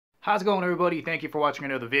How's it going, everybody? Thank you for watching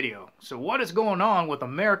another video. So what is going on with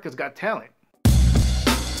America's Got Talent? I've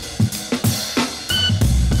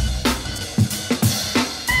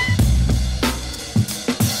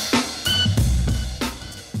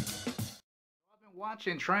been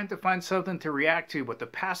watching, trying to find something to react to, but the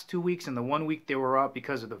past 2 weeks and the 1 week they were up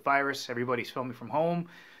because of the virus, everybody's filming from home,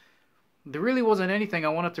 there really wasn't anything I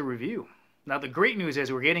wanted to review. Now the great news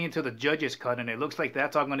is we're getting into the judges cut, and it looks like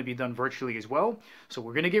that's all going to be done virtually as well. So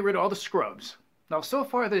we're going to get rid of all the scrubs. Now so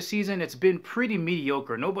far this season it's been pretty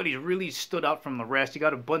mediocre. Nobody's really stood out from the rest. You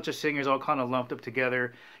got a bunch of singers all kind of lumped up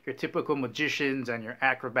together. Your typical magicians and your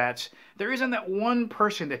acrobats. There isn't that one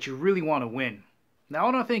person that you really want to win. Now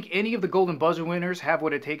I don't think any of the Golden Buzzer winners have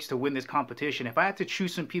what it takes to win this competition. If I had to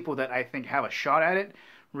choose some people that I think have a shot at it,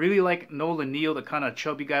 really like Nolan Neal, the kind of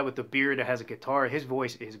chubby guy with the beard that has a guitar. His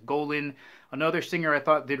voice is golden. Another singer I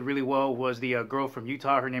thought did really well was the girl from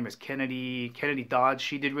Utah. Her name is Kennedy Dodge.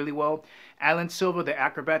 She did really well. Alan Silva, the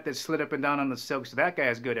acrobat that slid up and down on the silks, that guy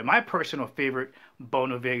is good. And my personal favorite,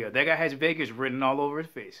 Bono Vega. That guy has Vegas written all over his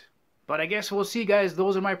face. But I guess we'll see, guys.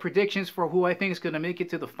 Those are my predictions for who I think is going to make it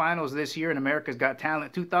to the finals this year in America's Got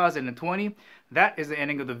Talent 2020. That is the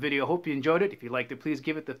ending of the video. Hope you enjoyed it. If you liked it, please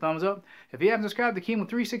give it the thumbs up. If you haven't subscribed to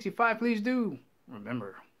Kimo365, please do.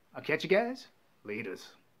 Remember, I'll catch you guys. Laters.